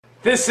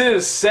This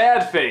is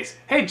Sad Face.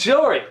 Hey,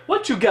 Jory,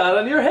 what you got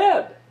on your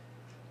head?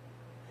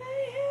 I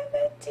have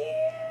a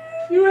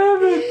deer. You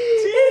have a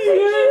It's a deer.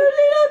 cute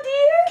little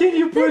deer. Can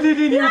you put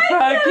it in your I'm gonna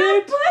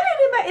pocket? put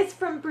it in my. It's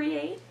from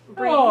Brie.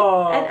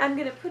 Aw. And I'm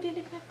gonna put it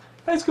in my.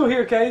 Let's go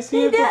here, guys. See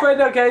Hey, if it's Dad. right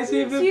now, guys.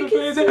 See if So it's you can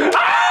right see- there.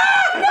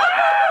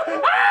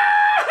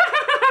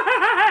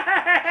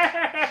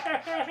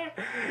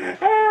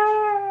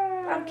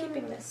 I'm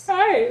keeping this.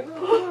 Hi.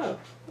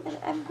 And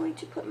I'm going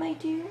to put my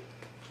deer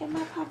in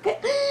my pocket.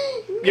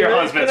 Your Can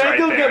I- husband's can I right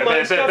go there. get my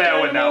That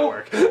stuffed would not animal?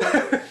 work.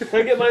 Can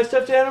I get my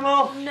stuffed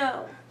animal?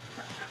 No.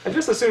 I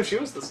just assumed she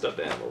was the stuffed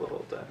animal the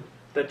whole time.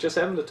 That just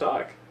happened to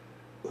talk.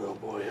 Oh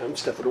boy, I'm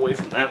stepping away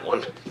from that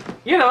one.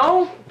 You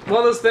know, one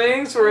of those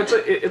things where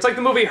it's like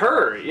the movie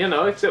Her, you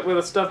know, except with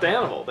a stuffed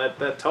animal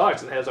that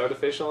talks and has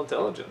artificial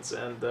intelligence.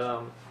 And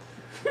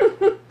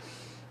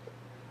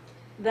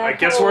I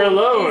guess we're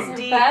alone.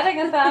 Is batting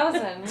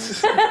 1,000.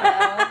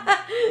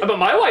 But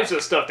my wife's a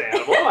stuffed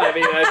animal. I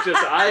mean, that's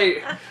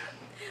just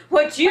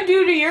What you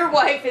do to your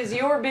wife is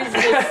your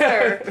business,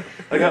 sir.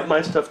 I got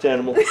my stuffed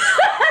animal.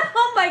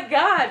 Oh my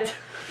god.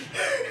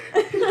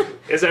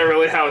 Is that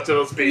really how it's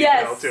supposed to be?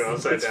 Yes. Held to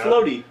upside It's down?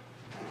 Floaty.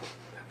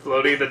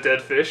 Floaty the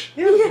dead fish.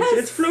 Yeah,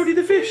 it's Floaty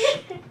the fish.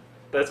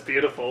 That's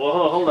beautiful.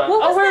 Oh, hold on. What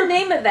was we're- the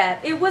name of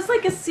that? It was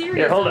like a series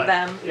Here, hold of on.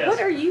 them. Yes. What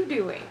are you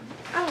doing?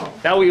 Oh.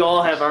 Now we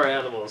all have our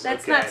animals.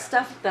 That's okay. not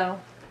stuffed though.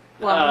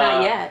 Well,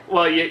 not yet.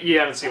 Well, you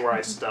haven't seen where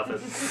I stuff it.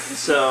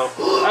 So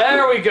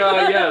there we go.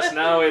 Yes,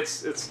 now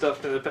it's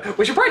stuffed in the.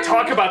 We should probably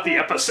talk about the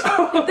episode.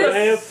 I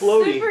have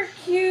Floaty. Super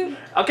cute.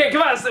 Okay,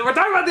 come on. We're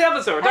talking about the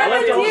episode. We're I talking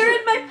have about a the deer episode.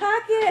 in my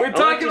pocket. We're I'd like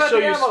talking to about show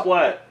the you animal.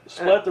 Splat.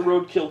 Splat the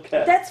roadkill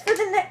cat. That's for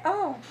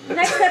the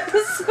next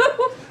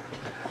episode.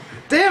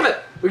 Damn it!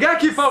 We gotta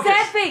keep focused.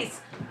 Sad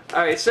face. All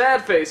right,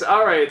 sad face.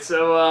 All right,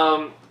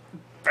 so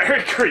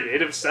very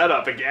creative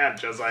setup again.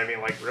 Just I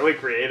mean, like really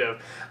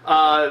creative.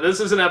 This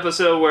is an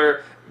episode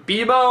where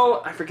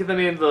Bebo, I forget the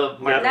name of the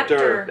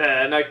Nectar.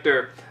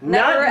 Nectar.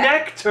 Not Never-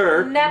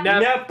 nectar.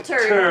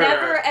 Nectar.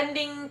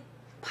 Never-ending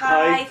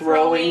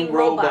pie-throwing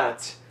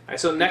robot. All right,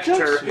 so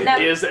Nectar Judge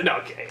me. is no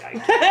okay.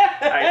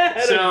 All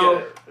right,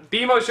 so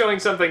Bemo showing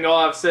something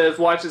off says,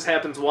 "Watch this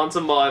happens once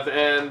a month,"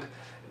 and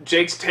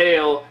Jake's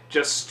tail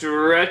just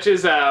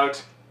stretches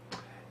out.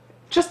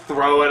 Just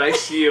throw it. I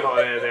see you. Oh,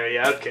 yeah, there.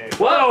 Yeah. Okay.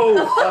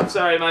 Whoa! I'm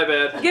sorry. My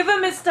bad. Give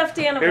him his stuffed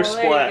animal. Here's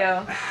there Splat. you go.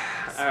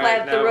 All Splat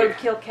right, the now we-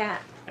 roadkill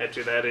cat.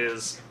 Actually, that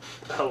is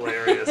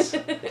hilarious.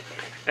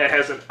 It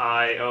has an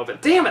eye open.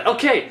 Damn it!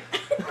 Okay.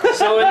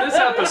 So in this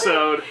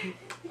episode,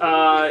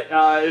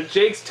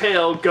 Jake's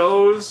tail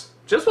goes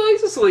just while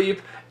he's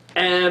asleep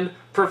and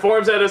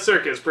performs at a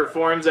circus.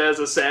 Performs as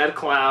a sad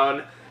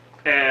clown,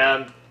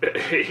 and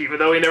even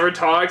though he never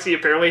talks, he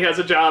apparently has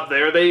a job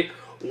there. They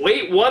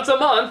wait once a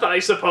month, I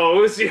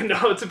suppose, you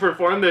know, to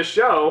perform this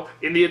show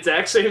in the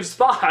exact same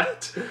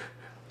spot.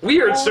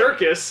 Weird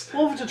circus.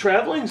 Well, if it's a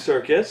traveling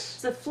circus,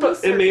 It's a flea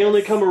it may only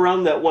circus. come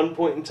around that one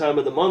point in time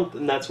of the month,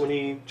 and that's when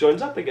he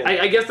joins up again.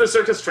 I guess the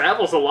circus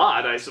travels a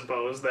lot, I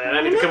suppose, then.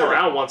 I mean, to come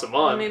around once a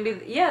month.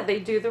 Maybe, yeah, they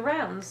do the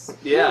rounds.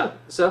 Yeah.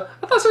 So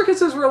I thought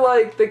circuses were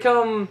like they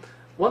come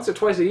once or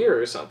twice a year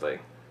or something.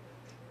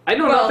 I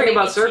know Well, nothing maybe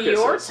about to circuses.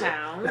 your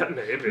town.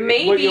 Maybe. What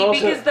Maybe you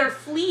also- because they're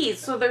fleas,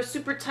 so they're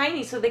super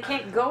tiny, so they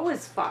can't go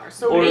as far.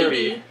 So Or-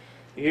 maybe.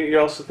 You're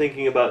also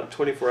thinking about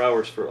 24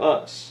 hours for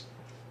us.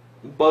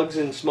 Bugs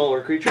and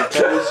smaller creatures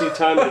probably see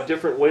time in a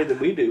different way than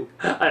we do.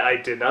 I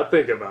did not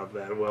think about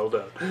that. Well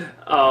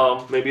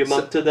done. Maybe a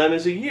month to them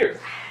is a year.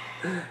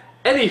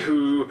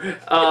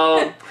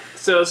 Anywho,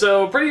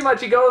 so pretty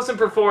much he goes and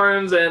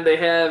performs, and they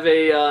have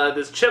a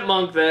this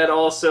chipmunk that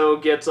also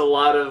gets a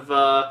lot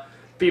of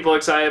people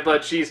excited,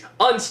 but she's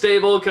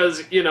unstable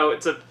because you know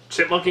it's a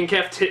chipmunk in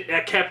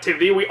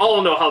captivity. We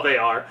all know how they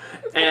are,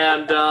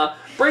 and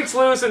breaks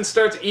loose and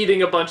starts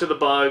eating a bunch of the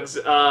bugs.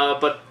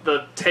 But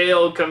the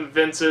tail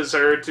convinces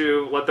her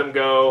to let them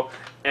go,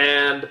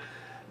 and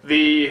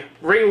the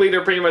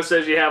ringleader pretty much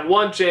says you have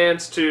one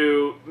chance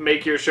to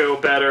make your show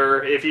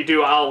better. If you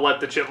do, I'll let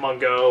the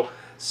chipmunk go.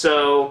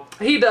 So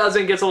he does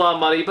and gets a lot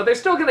of money, but they're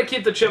still going to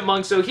keep the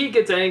chipmunk, so he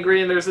gets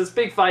angry, and there's this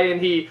big fight, and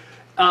he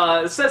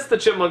sets the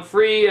chipmunk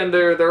free, and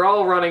they're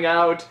all running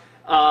out.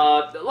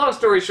 Long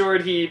story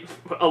short,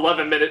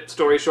 11-minute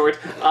story short,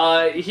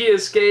 he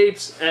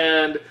escapes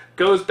and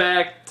goes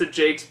back to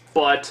Jake's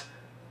butt,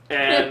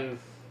 and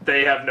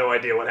they have no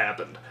idea what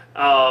happened.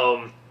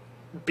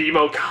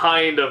 Bemo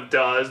kind of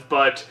does,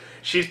 but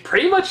she's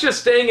pretty much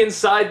just staying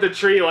inside the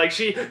tree. Like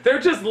they're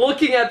just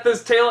looking at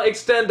this tail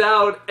extend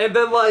out, and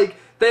then like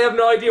they have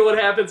no idea what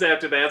happens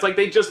after that. It's like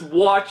they just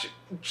watch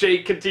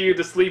Jake continue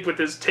to sleep with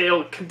his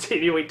tail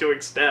continuing to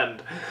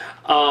extend.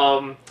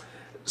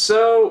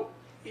 So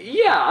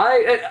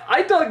yeah,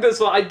 I dug this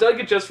one. I dug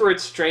it just for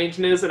its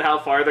strangeness and how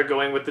far they're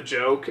going with the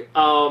joke.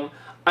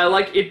 I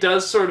like it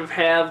does sort of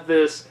have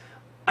this,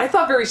 I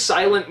thought, very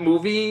silent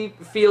movie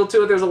feel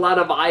to it. There's a lot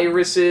of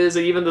irises,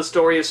 and even the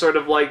story is sort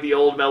of like the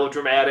old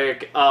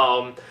melodramatic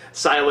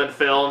silent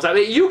films. I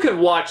mean, you could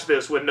watch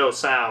this with no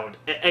sound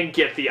and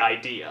get the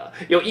idea.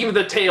 You know, even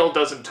the tail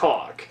doesn't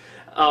talk.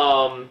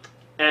 I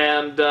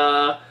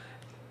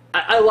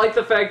like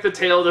the fact the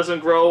tail doesn't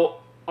grow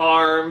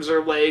arms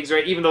or legs,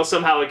 right? Even though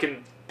somehow it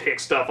can pick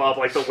stuff up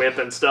like the whip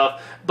and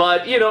stuff.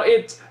 But,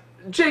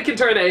 Jake can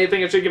turn to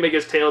anything, and Jake can make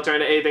his tail turn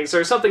to anything. So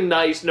there's something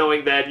nice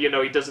knowing that, he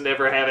doesn't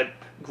ever have it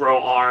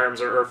grow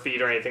arms or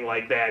feet or anything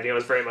like that.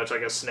 It's very much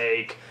like a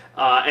snake.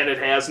 And it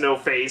has no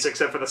face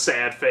except for the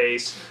sad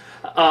face.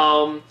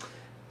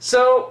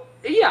 So,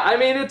 yeah, I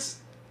mean, it's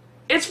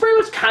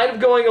pretty much kind of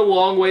going a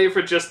long way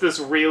for just this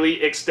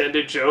really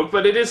extended joke,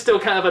 but it is still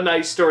kind of a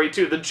nice story,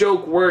 too. The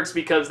joke works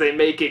because they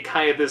make it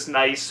kind of this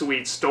nice,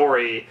 sweet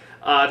story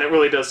that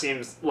really does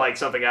seem like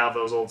something out of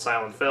those old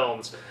silent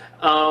films.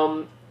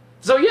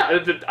 So, yeah, I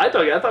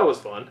dug it. I thought it was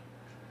fun.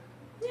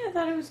 Yeah, I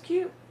thought it was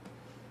cute.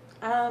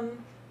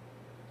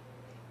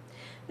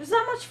 There's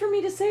not much for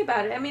me to say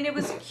about it. I mean, it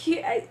was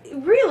cute.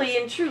 Really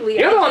and truly.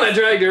 You're the one that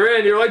dragged her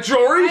in. You're like,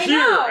 Jory, I here!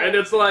 know. And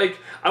it's like,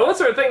 I was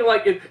sort of thinking,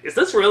 like, is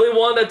this really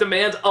one that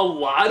demands a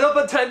lot of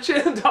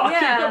attention talking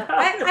Yeah,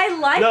 about it? I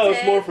liked it. No,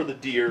 it's more for the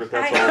deer.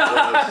 That's all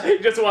it was. You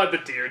just wanted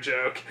the deer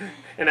joke.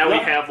 And now we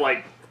have,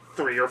 like,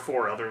 3 or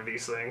 4 other of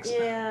these things.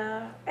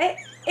 Yeah,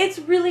 it's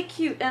really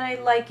cute, and I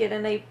like it,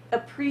 and I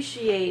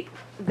appreciate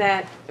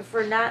that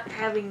for not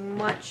having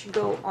much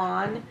go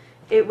on.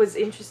 It was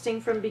interesting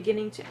from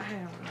beginning to. I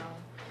don't know.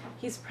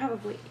 He's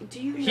probably.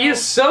 Do you know? He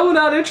is so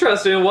not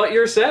interested in what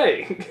you're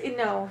saying.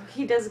 No,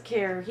 he doesn't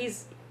care.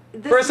 He's.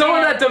 For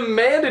someone that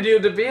demanded you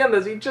to be in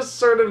this, he just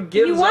sort of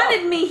gives He up.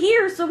 wanted me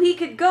here so he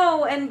could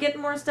go and get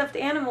more stuffed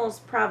animals,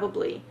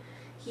 probably.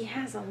 He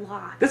has a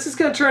lot. This is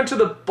going to turn to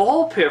the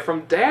ball pit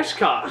from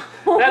DashCon.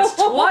 That's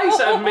twice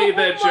I've made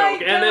that Oh my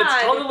joke, and it's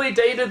God. totally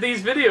dated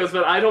these videos,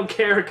 but I don't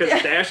care because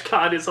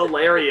DashCon is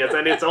hilarious,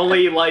 and it's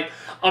only like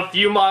a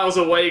few miles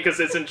away because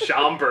it's in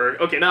Schaumburg.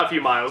 Okay, not a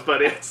few miles,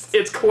 but it's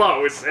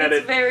close, and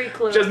It's it very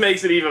close. just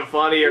makes it even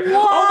funnier.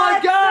 What Oh my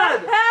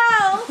God! the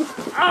hell?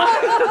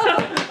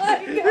 Oh my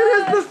It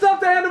is the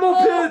stuffed animal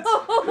pit!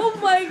 Oh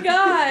my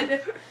God.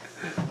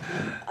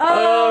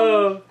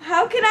 Oh.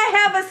 How can I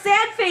have a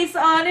sad face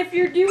on if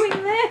you're doing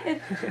that?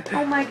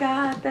 Oh my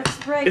God,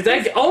 that's right. Is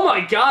that? Oh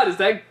my God! Is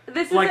that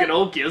This is like a- an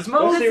old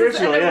Gizmo? That's the This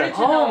is an original, yeah.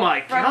 original Oh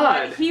my from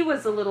God. when he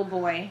was a little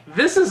boy.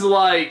 This is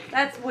like.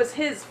 That was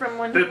his from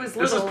when he was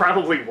This little. is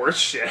probably worth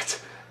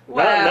shit. Not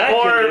in that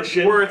Or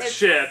condition. worth It's-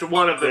 shit.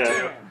 One of the Yeah.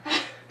 two.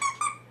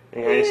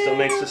 Yeah, he still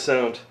makes the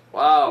sound.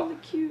 Wow. Really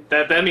cute.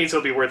 That means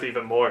he'll be worth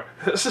even more.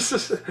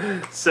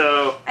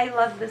 so I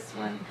love this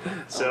one.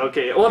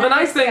 okay. Well, the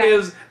nice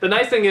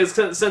thing is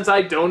since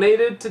I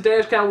donated to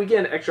DashCon, we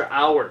get an extra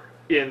hour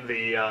in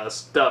the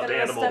stuffed And the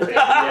animal stuffed pit.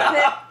 animal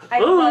Yeah. pit. I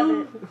love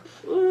it.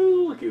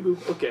 Ooh, look at you.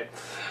 Okay.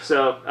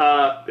 So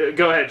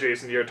go ahead,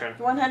 Jason. Your turn.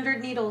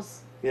 100 needles.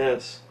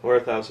 Yes, or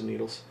 1,000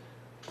 needles,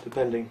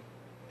 depending.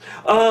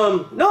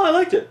 No, I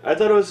liked it. I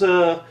thought it was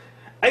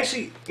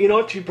actually, you know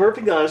what? To be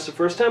perfectly honest, the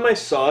first time I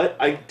saw it,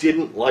 I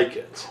didn't like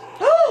it.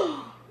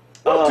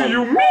 What do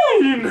you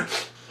mean?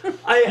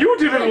 You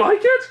didn't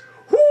like it?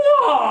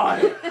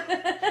 Why?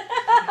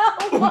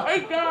 Oh my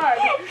God.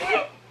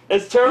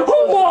 It's terrible.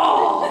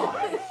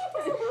 Why?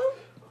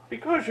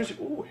 Because you're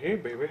oh, hey,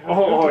 baby.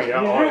 Oh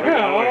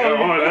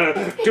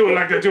yeah. Doing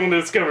like they're doing the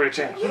Discovery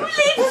Channel. Leave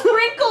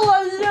Sprinkle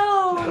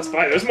alone. That's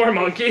fine. There's more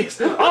monkeys.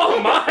 Oh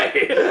my!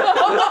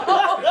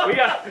 we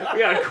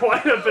got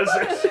quite a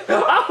position.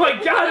 Oh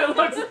my God! It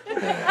looks.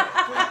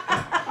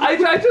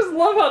 I just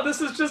love how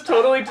this is just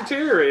totally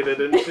deteriorated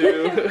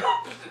into.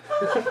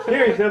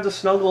 Here, you can have the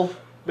snuggle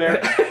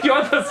bear. You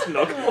want the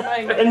snuggle? Oh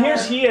my God. And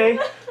here's Hiei.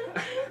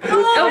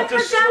 Oh, I With forgot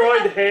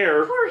destroyed about-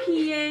 hair. Poor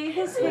Hiei,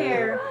 his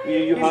hair.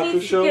 You He have to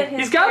needs show. get his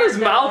He's got his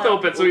hair mouth done.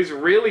 open, so he's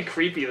really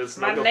creepy. This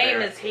My snuggle name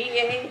bear. is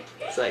Hiei.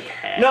 It's like.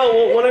 No,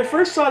 well, when I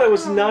first saw it, I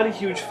was not a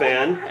huge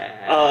fan.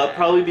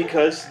 Probably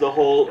because the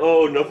whole,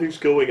 oh, nothing's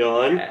going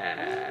on.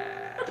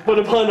 But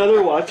upon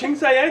other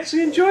watchings, I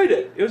actually enjoyed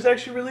it. It was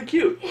actually really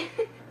cute.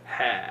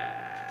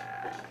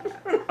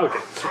 Okay.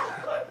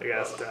 I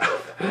gotta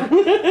stop.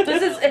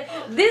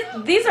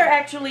 These are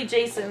actually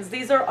Jason's.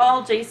 These are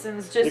all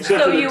Jason's, just Except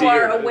so for the you deer,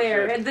 are that's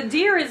aware. right. And the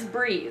deer is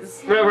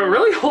Breeze.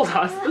 Really? Hold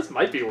on. This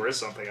might be worth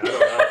something. I don't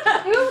know.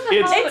 Who the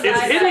It's hell would it's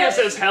I hideous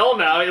say? as hell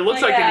now. It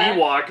looks like Yeah. an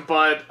Ewok,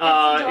 but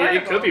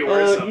it could be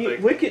worth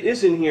something. Wicket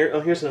is in here. Oh,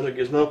 here's another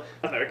gizmo.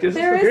 There is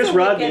Here's a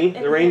Rodney, Wicket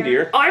in the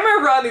reindeer. I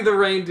remember Rodney the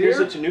Here's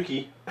a reindeer.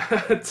 Tanuki.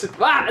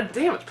 Ah,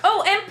 damn it.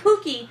 Oh, and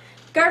Pookie.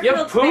 You have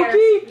Garfield's bear.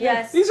 Pookie?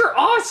 Yes. These are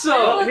awesome.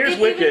 Oh, Look, here's it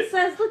Wicket. Even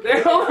says, look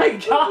at Oh my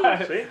Pookie.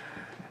 God. See?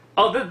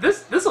 Oh,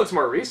 this looks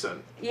more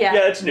recent. Yeah,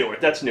 Yeah, it's newer.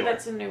 That's newer.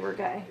 that's a newer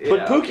guy. But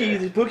Yeah, Pookie,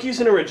 okay. Pookie's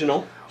an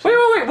original. Wait.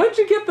 When did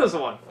you get this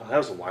one? Oh, that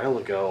was a while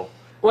ago.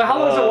 Well, how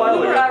long was it a Uh, while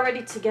We were ago?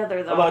 already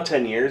together though. About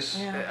 10 years.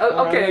 Yeah.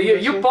 Okay,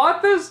 you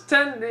bought this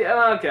 10.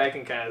 Okay, I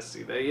can kind of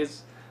see that.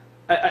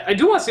 I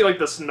do want to see like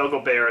the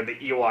Snuggle Bear and the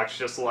Ewoks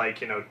just like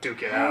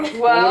duke it out.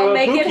 Well, What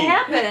make about it Pookie?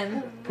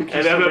 happen. Pookie's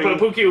And then something-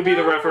 Pookie will be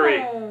the referee.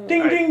 No.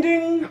 Ding, Right. ding,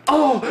 ding.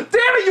 Oh, damn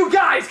it, you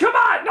guys! Come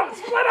on! No,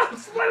 split up!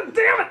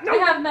 Damn it! No! We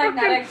have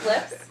magnetic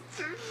clips.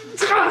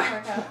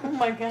 Ah, Oh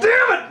my God.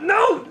 damn it!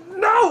 No!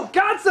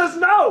 God says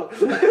no!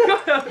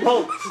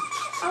 Oh,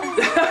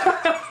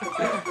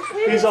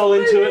 He's all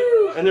into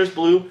it. And there's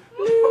Blue.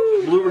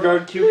 Blue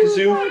regard cute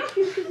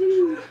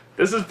kazoo.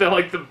 This has been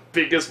like the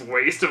biggest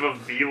waste of a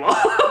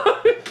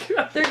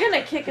vlog. They're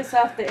gonna kick us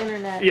off the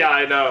internet. Yeah,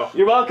 I know.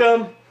 You're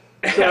welcome.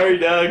 Sorry,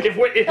 Doug. If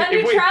we, That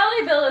if we,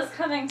 neutrality bill is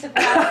coming to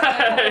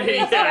pass.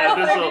 yeah,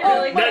 this will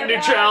really net care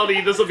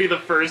neutrality. This will be the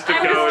first to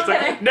I go. was It's like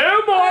kidding.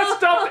 no more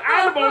stuffed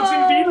animals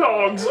in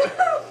vlogs.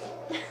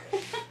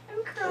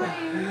 I'm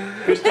crying.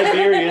 Here's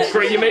Tiberius.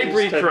 You made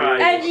Bree cry.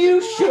 And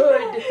you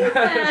should.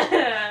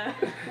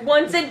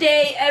 Once a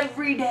day,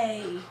 every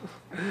day.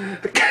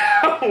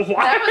 What?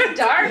 That was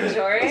dark, It's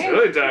Jory.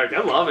 really dark.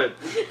 I love it.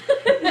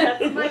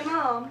 That's my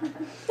mom.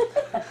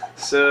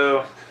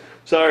 So,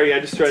 Sorry, I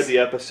destroyed the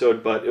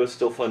episode, but it was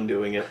still fun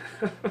doing it.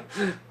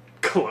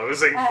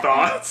 closing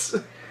thoughts.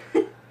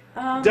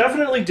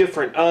 Definitely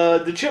different.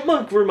 The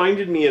chipmunk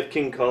reminded me of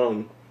King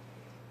Kong.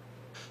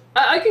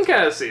 I can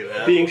kind of see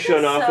that. Being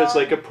shown off so. as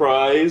like a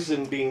prize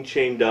and being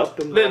chained up.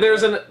 And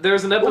There's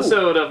an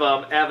episode of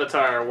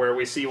Avatar where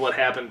we see what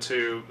happened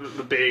to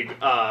the big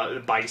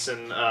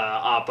bison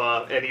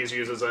Appa, and he's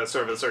used as a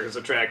sort of a circus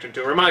attraction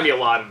to remind me a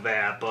lot of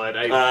that. But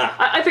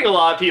I think a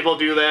lot of people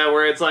do that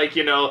where it's like,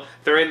 you know,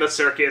 they're in the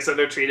circus and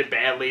they're treated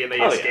badly and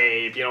they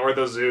escape, you know, or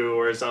the zoo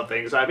or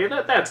something. So I mean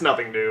that's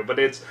nothing new. But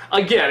it's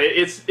again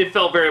it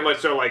felt very much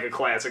sort of like a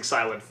classic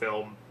silent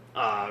film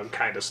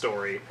kind of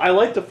story. I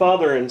like the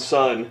father and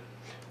son.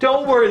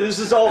 Don't worry, this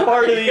is all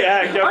part of the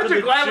act. Aren't After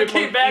you the glad we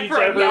chipmunk came back eats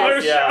for another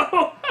everyone. Yeah,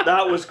 show?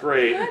 that was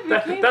great.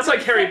 That's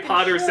like Harry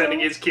Potter sending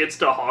his kids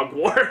to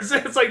Hogwarts.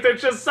 It's like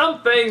there's just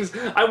some things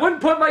I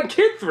wouldn't put my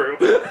kid through.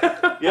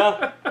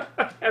 Yeah.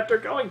 After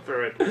going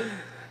through it.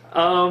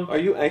 Are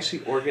you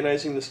actually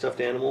organizing the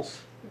stuffed animals?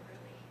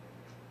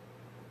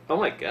 Oh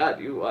my god,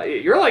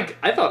 you're like,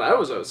 I thought I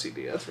was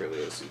OCD. That's really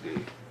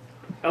OCD.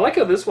 I like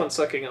how this one's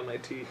sucking on my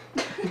teeth.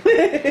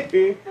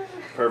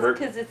 Pervert.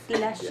 Because it's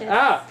luscious.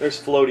 Ah!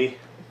 There's Floaty.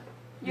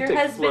 Your Take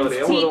husband's Floaty.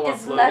 I wouldn't teeth want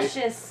is Floaty.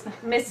 luscious,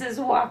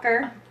 Mrs.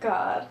 Walker.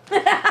 God.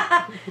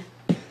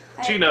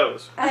 She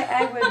knows.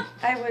 I'm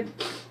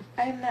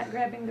not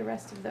grabbing the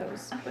rest of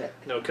those, but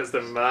No, because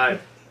they're mine.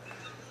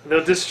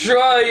 They'll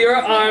destroy your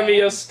army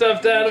of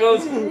stuffed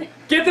animals.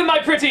 Get them, my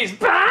pretties!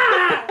 Bah!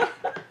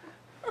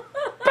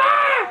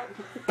 Bah!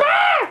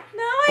 Bah!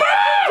 no,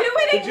 I have to do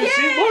it Did again. you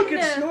see? Look,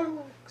 it's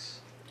Snorlax.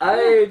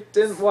 I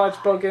didn't watch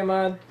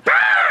Pokemon.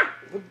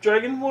 With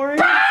Dragon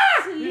Warrior?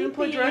 You didn't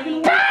play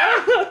Dragon Sleepy.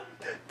 Warrior?